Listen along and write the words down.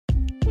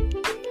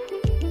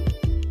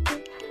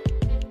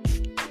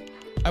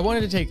I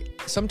wanted to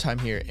take some time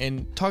here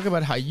and talk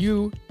about how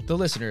you, the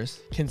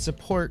listeners, can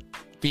support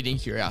Feeding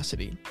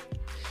Curiosity.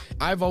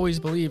 I've always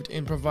believed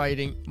in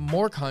providing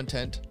more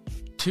content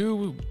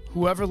to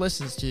whoever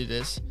listens to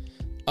this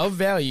of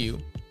value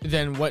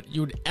than what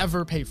you would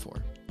ever pay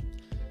for.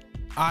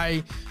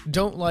 I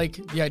don't like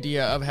the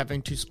idea of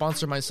having to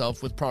sponsor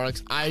myself with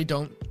products I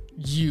don't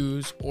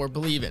use or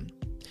believe in.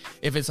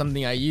 If it's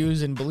something I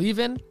use and believe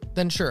in,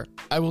 then sure,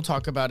 I will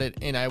talk about it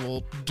and I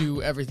will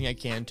do everything I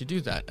can to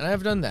do that. And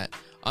I've done that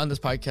on this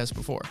podcast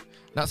before.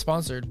 Not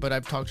sponsored, but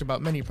I've talked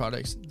about many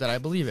products that I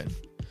believe in.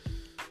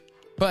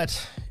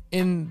 But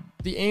in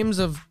the aims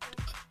of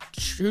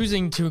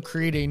choosing to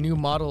create a new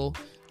model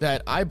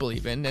that I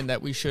believe in and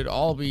that we should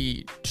all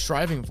be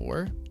striving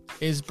for,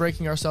 is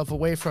breaking ourselves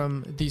away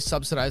from the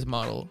subsidized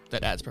model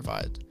that ads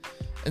provide.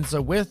 And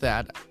so with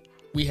that,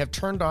 we have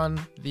turned on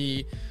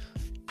the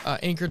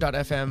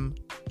Anchor.fm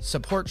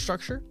support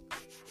structure,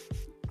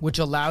 which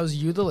allows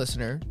you, the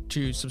listener,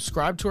 to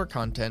subscribe to our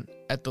content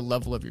at the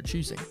level of your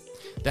choosing.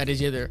 That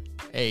is either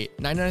a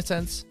 99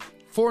 cents,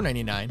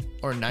 $4.99,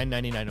 or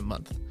 $9.99 a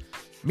month,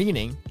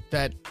 meaning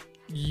that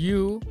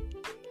you,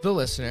 the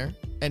listener,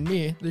 and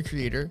me, the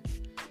creator,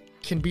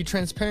 can be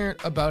transparent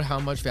about how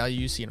much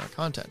value you see in our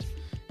content.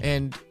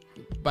 And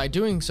by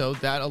doing so,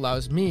 that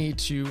allows me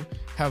to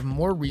have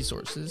more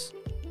resources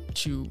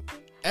to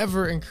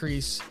ever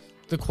increase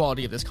the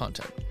quality of this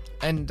content.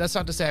 And that's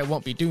not to say I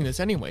won't be doing this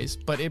anyways,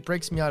 but it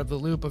breaks me out of the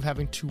loop of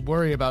having to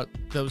worry about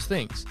those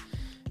things,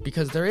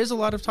 because there is a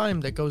lot of time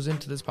that goes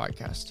into this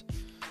podcast.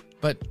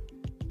 But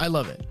I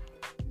love it.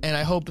 And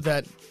I hope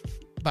that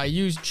by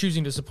you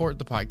choosing to support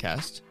the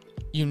podcast,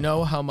 you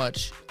know how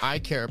much I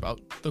care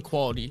about the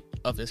quality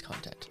of this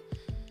content.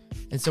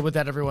 And so with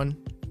that, everyone,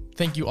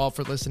 thank you all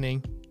for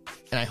listening,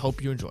 and I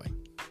hope you enjoy.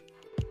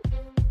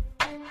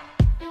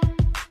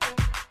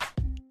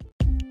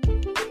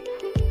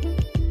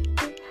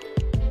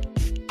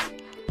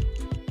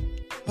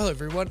 Hello,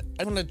 everyone.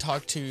 I want to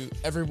talk to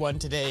everyone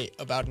today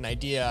about an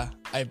idea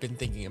I've been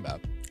thinking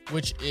about,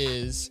 which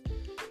is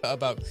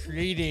about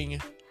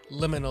creating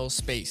liminal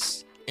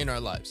space in our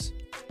lives.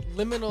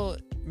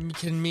 Liminal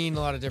can mean a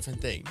lot of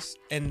different things,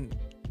 and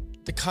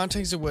the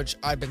context in which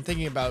I've been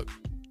thinking about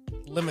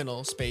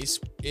liminal space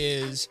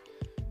is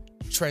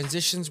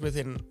transitions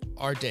within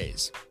our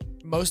days.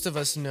 Most of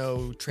us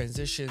know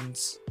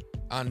transitions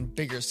on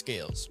bigger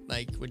scales,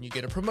 like when you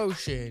get a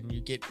promotion,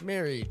 you get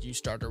married, you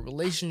start a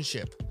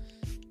relationship.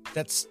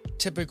 That's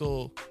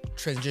typical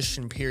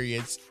transition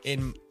periods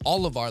in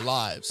all of our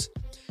lives.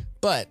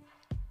 But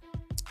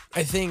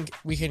I think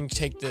we can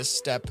take this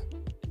step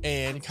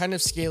and kind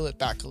of scale it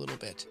back a little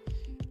bit.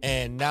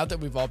 And now that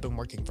we've all been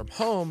working from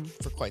home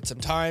for quite some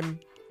time,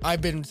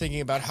 I've been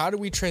thinking about how do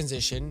we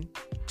transition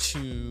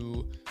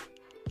to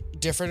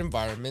different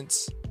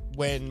environments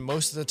when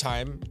most of the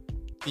time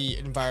the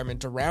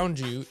environment around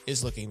you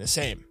is looking the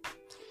same.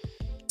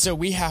 So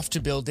we have to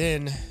build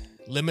in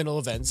liminal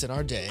events in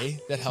our day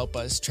that help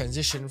us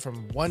transition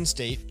from one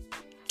state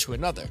to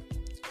another.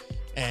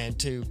 And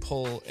to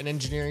pull an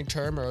engineering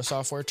term or a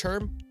software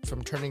term,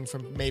 from turning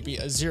from maybe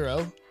a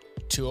 0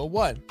 to a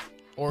 1,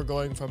 or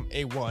going from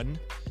a 1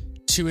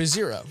 to a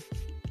 0.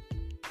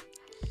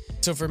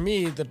 So for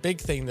me, the big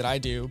thing that I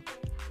do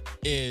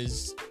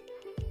is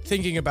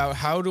thinking about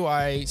how do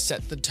I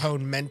set the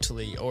tone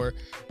mentally or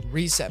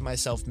reset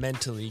myself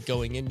mentally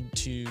going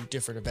into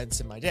different events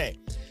in my day.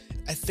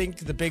 I think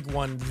the big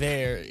one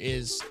there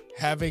is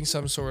having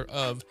some sort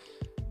of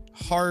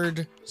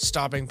hard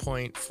stopping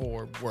point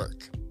for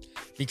work.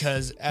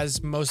 Because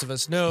as most of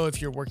us know,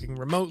 if you're working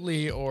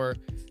remotely or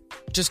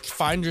just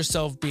find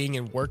yourself being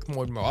in work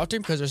mode more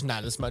often because there's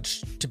not as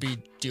much to be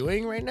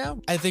doing right now,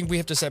 I think we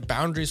have to set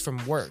boundaries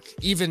from work.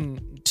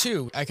 Even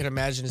too, I can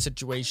imagine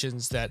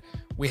situations that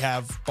we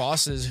have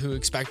bosses who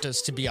expect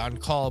us to be on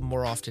call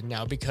more often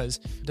now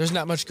because there's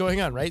not much going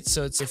on, right?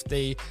 So it's if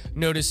they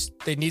notice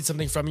they need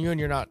something from you and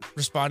you're not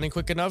responding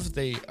quick enough,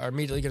 they are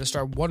immediately going to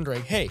start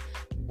wondering, hey,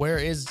 where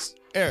is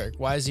Eric?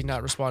 Why is he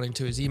not responding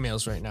to his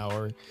emails right now?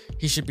 Or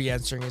he should be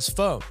answering his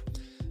phone.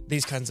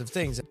 These kinds of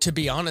things. To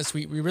be honest,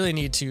 we really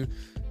need to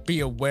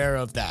be aware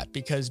of that,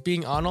 because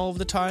being on all of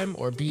the time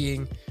or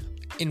being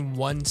in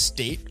one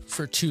state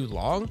for too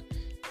long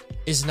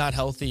is not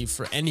healthy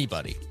for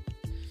anybody.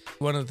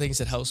 One of the things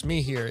that helps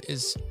me here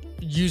is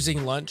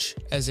using lunch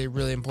as a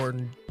really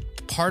important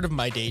part of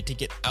my day to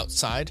get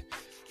outside,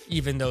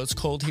 even though it's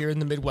cold here in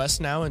the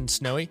Midwest now and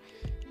snowy.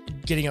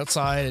 Getting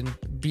outside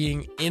and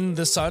being in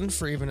the sun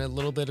for even a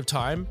little bit of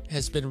time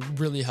has been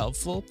really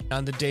helpful.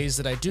 On the days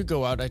that I do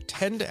go out, I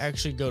tend to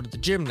actually go to the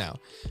gym now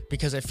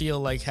because I feel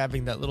like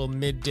having that little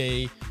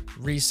midday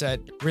reset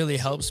really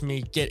helps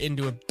me get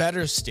into a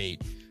better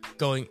state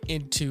going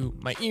into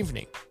my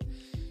evening.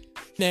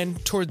 Then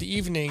toward the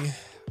evening,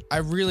 I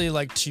really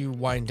like to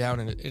wind down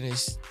in a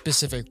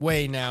specific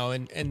way now,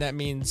 and that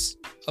means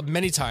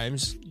many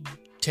times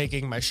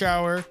taking my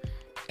shower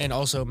and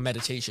also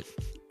meditation.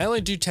 I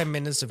only do 10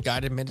 minutes of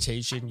guided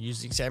meditation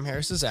using Sam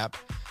Harris's app,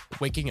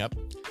 Waking Up,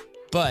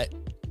 but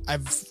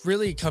I've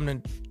really come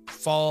to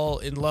fall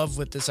in love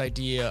with this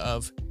idea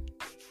of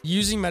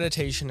using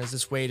meditation as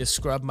this way to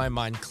scrub my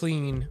mind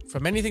clean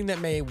from anything that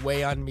may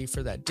weigh on me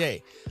for that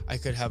day. I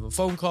could have a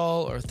phone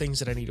call or things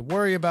that I need to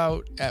worry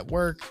about at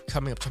work,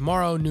 coming up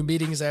tomorrow, new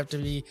meetings I have to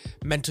be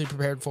mentally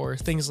prepared for,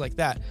 things like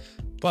that.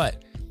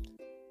 But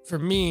for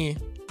me,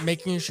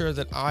 making sure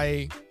that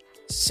I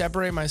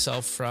separate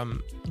myself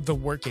from the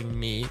working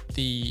me,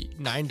 the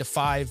 9 to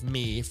 5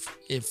 me,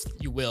 if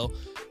you will,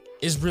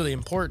 is really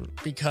important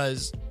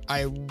because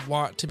I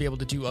want to be able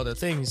to do other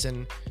things,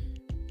 and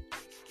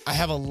I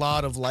have a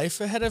lot of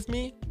life ahead of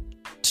me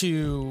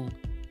to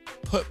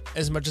put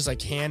as much as I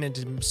can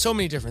into so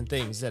many different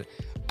things that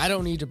I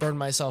don't need to burn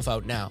myself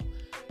out now.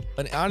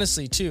 But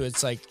honestly, too,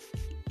 it's like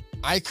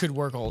I could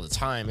work all the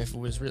time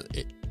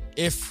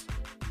if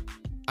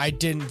I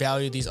didn't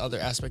value these other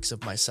aspects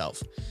of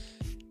myself.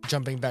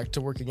 Jumping back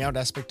to working out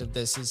aspect of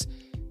this is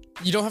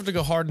you don't have to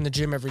go hard in the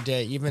gym every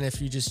day, even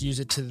if you just use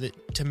it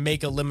to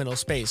make a liminal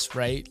space,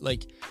 right?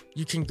 Like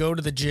you can go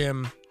to the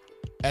gym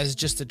as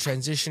just a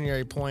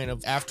transitionary point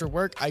of after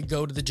work, I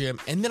go to the gym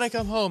and then I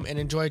come home and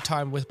enjoy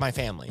time with my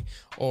family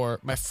or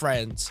my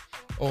friends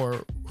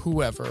or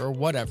whoever or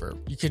whatever.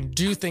 You can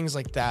do things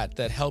like that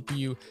help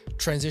you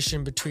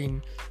transition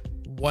between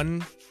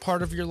one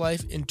part of your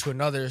life into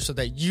another so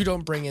that you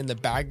don't bring in the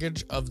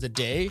baggage of the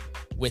day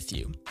with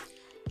you.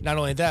 Not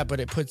only that,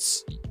 but it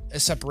puts a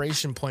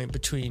separation point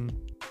between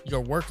your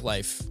work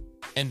life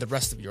and the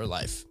rest of your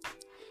life.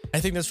 I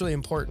think that's really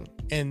important.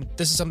 And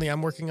this is something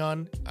I'm working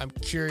on. I'm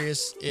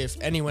curious if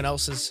anyone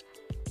else has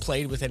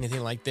played with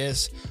anything like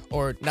this,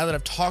 or now that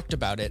I've talked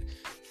about it,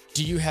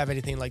 do you have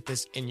anything like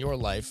this in your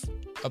life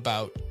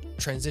about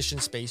transition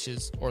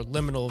spaces or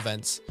liminal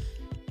events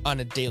on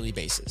a daily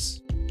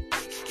basis?